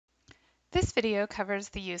This video covers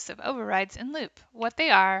the use of overrides in Loop, what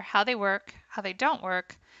they are, how they work, how they don't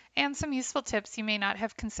work, and some useful tips you may not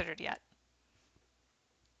have considered yet.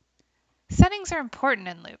 Settings are important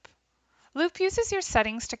in Loop. Loop uses your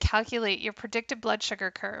settings to calculate your predicted blood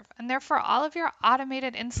sugar curve, and therefore all of your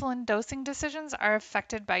automated insulin dosing decisions are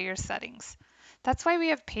affected by your settings. That's why we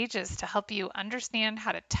have pages to help you understand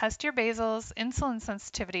how to test your basals, insulin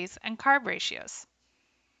sensitivities, and carb ratios.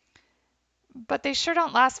 But they sure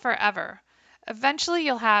don't last forever. Eventually,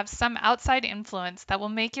 you'll have some outside influence that will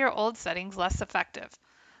make your old settings less effective.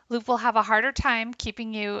 Loop will have a harder time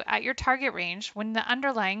keeping you at your target range when the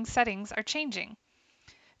underlying settings are changing.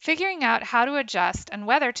 Figuring out how to adjust and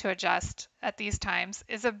whether to adjust at these times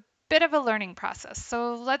is a bit of a learning process,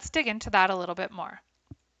 so let's dig into that a little bit more.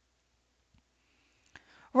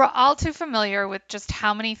 We're all too familiar with just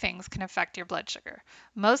how many things can affect your blood sugar.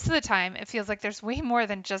 Most of the time, it feels like there's way more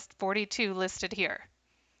than just 42 listed here.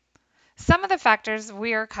 Some of the factors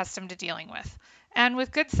we are accustomed to dealing with, and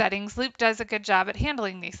with good settings, Loop does a good job at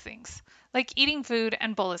handling these things, like eating food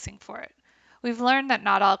and bolusing for it. We've learned that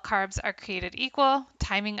not all carbs are created equal,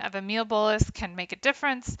 timing of a meal bolus can make a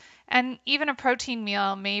difference, and even a protein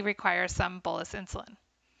meal may require some bolus insulin.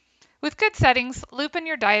 With good settings, Loop and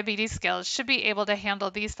your diabetes skills should be able to handle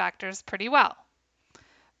these factors pretty well.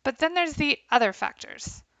 But then there's the other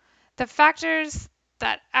factors. The factors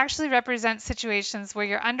that actually represent situations where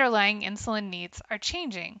your underlying insulin needs are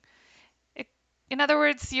changing. In other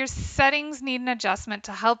words, your settings need an adjustment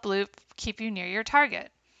to help Loop keep you near your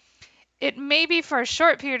target. It may be for a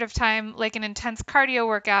short period of time, like an intense cardio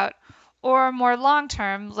workout, or more long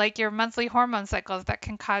term, like your monthly hormone cycles that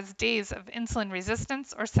can cause days of insulin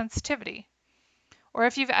resistance or sensitivity. Or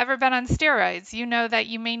if you've ever been on steroids, you know that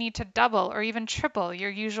you may need to double or even triple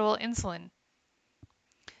your usual insulin.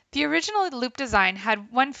 The original Loop design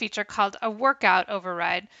had one feature called a workout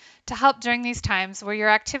override to help during these times where your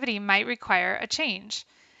activity might require a change.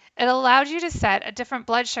 It allowed you to set a different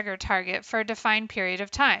blood sugar target for a defined period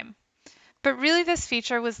of time. But really, this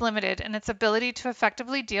feature was limited in its ability to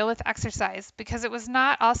effectively deal with exercise because it was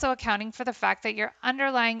not also accounting for the fact that your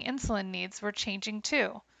underlying insulin needs were changing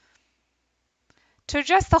too. To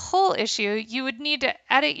address the whole issue, you would need to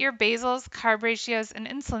edit your basals, carb ratios, and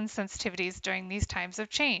insulin sensitivities during these times of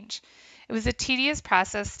change. It was a tedious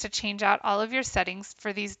process to change out all of your settings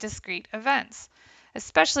for these discrete events,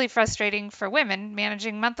 especially frustrating for women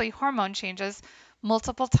managing monthly hormone changes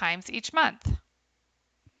multiple times each month.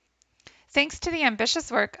 Thanks to the ambitious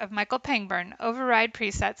work of Michael Pangburn, override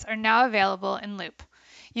presets are now available in Loop.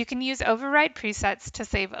 You can use override presets to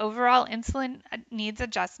save overall insulin needs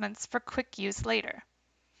adjustments for quick use later.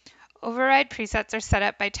 Override presets are set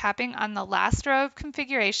up by tapping on the last row of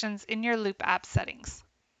configurations in your Loop app settings.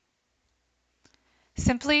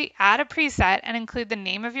 Simply add a preset and include the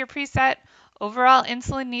name of your preset, overall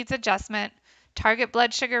insulin needs adjustment, target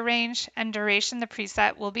blood sugar range, and duration the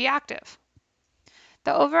preset will be active.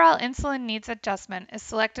 The overall insulin needs adjustment is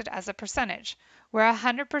selected as a percentage, where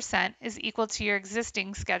 100% is equal to your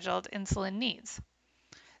existing scheduled insulin needs.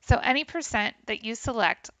 So any percent that you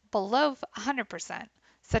select below 100%,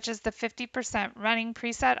 such as the 50% running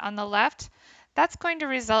preset on the left, that's going to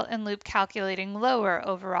result in Loop calculating lower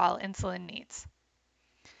overall insulin needs.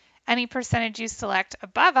 Any percentage you select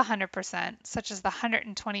above 100%, such as the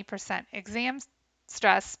 120% exam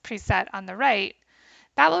stress preset on the right,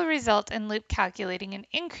 that will result in Loop calculating an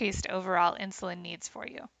increased overall insulin needs for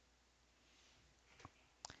you.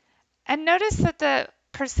 And notice that the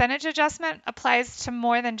percentage adjustment applies to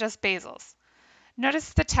more than just basals.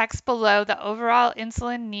 Notice the text below the overall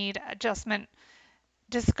insulin need adjustment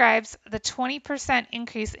describes the 20%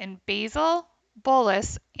 increase in basal,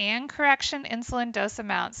 bolus, and correction insulin dose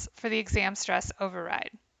amounts for the exam stress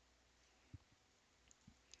override.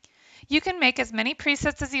 You can make as many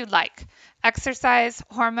presets as you'd like. Exercise,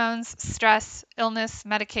 hormones, stress, illness,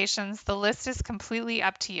 medications, the list is completely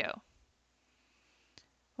up to you.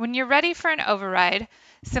 When you're ready for an override,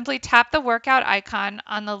 simply tap the workout icon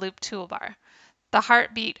on the Loop toolbar. The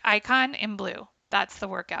heartbeat icon in blue, that's the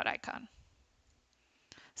workout icon.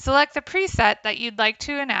 Select the preset that you'd like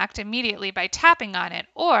to enact immediately by tapping on it,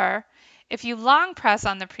 or if you long press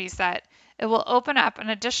on the preset, it will open up an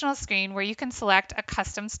additional screen where you can select a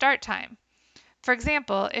custom start time. For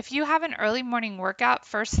example, if you have an early morning workout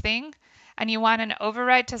first thing and you want an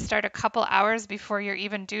override to start a couple hours before you're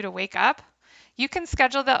even due to wake up, you can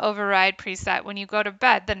schedule the override preset when you go to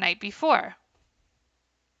bed the night before.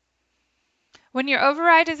 When your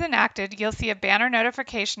override is enacted, you'll see a banner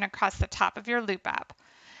notification across the top of your Loop app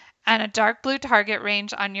and a dark blue target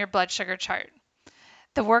range on your blood sugar chart.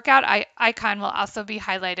 The workout icon will also be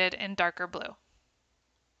highlighted in darker blue.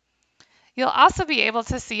 You'll also be able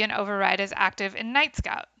to see an override as active in Night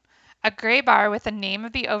Scout. A gray bar with the name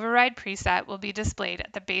of the override preset will be displayed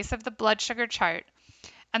at the base of the blood sugar chart,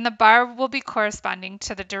 and the bar will be corresponding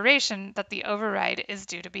to the duration that the override is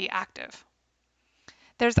due to be active.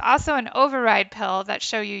 There's also an override pill that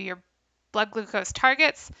shows you your blood glucose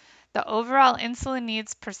targets, the overall insulin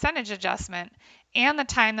needs percentage adjustment, and the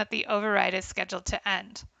time that the override is scheduled to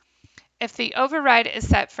end. If the override is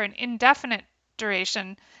set for an indefinite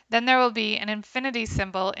duration, then there will be an infinity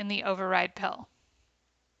symbol in the override pill.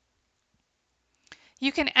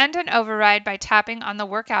 You can end an override by tapping on the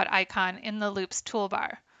workout icon in the Loops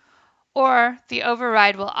toolbar, or the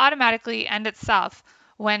override will automatically end itself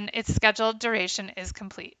when its scheduled duration is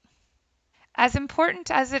complete. As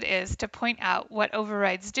important as it is to point out what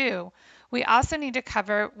overrides do, we also need to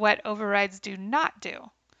cover what overrides do not do.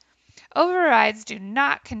 Overrides do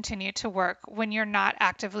not continue to work when you're not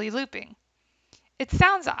actively looping. It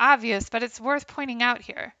sounds obvious, but it's worth pointing out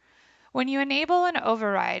here. When you enable an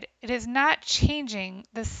override, it is not changing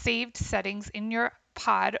the saved settings in your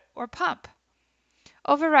pod or pump.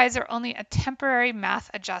 Overrides are only a temporary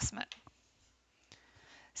math adjustment.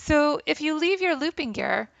 So if you leave your looping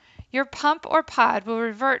gear, your pump or pod will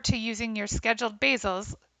revert to using your scheduled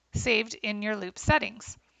basals saved in your loop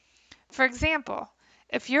settings. For example,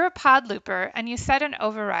 if you're a pod looper and you set an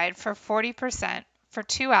override for 40% for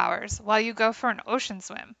 2 hours while you go for an ocean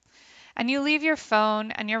swim, and you leave your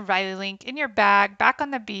phone and your RileyLink in your bag back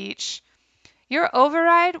on the beach, your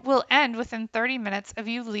override will end within 30 minutes of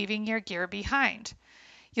you leaving your gear behind.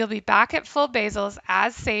 You'll be back at full basals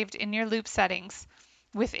as saved in your loop settings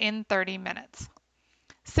within 30 minutes.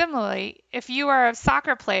 Similarly, if you are a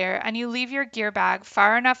soccer player and you leave your gear bag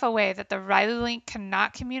far enough away that the RileyLink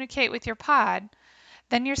cannot communicate with your pod,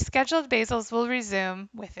 then your scheduled basals will resume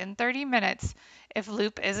within 30 minutes if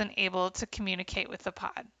loop isn't able to communicate with the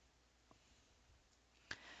pod.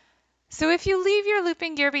 So if you leave your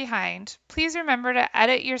looping gear behind, please remember to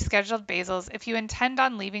edit your scheduled basals if you intend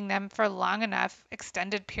on leaving them for long enough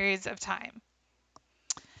extended periods of time.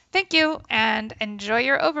 Thank you and enjoy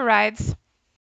your overrides.